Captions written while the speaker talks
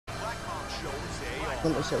Our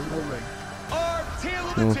tale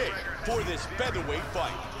of the tape for this featherweight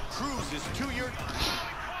fight. Cruz is 2-year.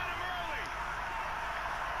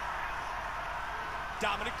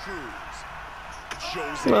 Dominic Cruz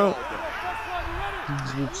shows the elbow.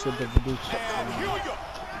 And here we go.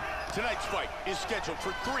 Tonight's fight is scheduled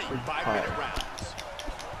for 3 5-minute rounds.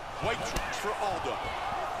 White trunks for Aldo.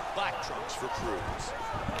 Black trunks for Cruz.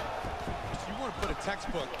 If you want to put a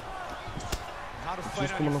textbook how to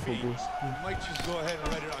fight on your feet, you might just go ahead and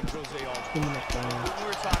write it on Jose Aldo. We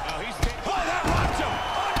were talking. Oh, he's taking. Oh, that rocked him!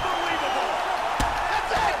 Unbelievable!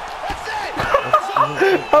 That's it!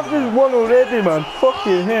 I've just won already, man.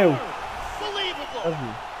 Fucking hell. Unbelievable!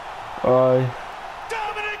 Aye.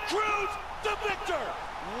 Dominic Cruz, the victor!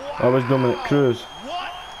 Wow. I was Dominic Cruz.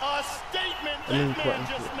 What a statement that man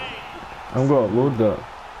just made! I'm gonna load that.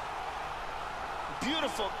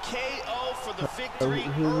 Beautiful KO for the victory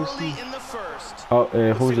early in the first.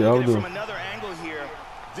 Jose Aldo. From another angle here,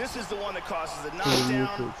 this is the one that causes the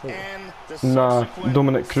knockdown and the Nah,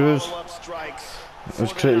 Dominic Cruz. follow-up strikes. It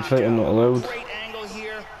was creative fighting not allowed. Great angle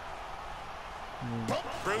here.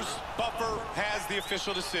 Bruce Buffer has the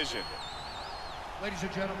official decision. Ladies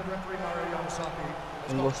and gentlemen, referee Mario Yamasaki.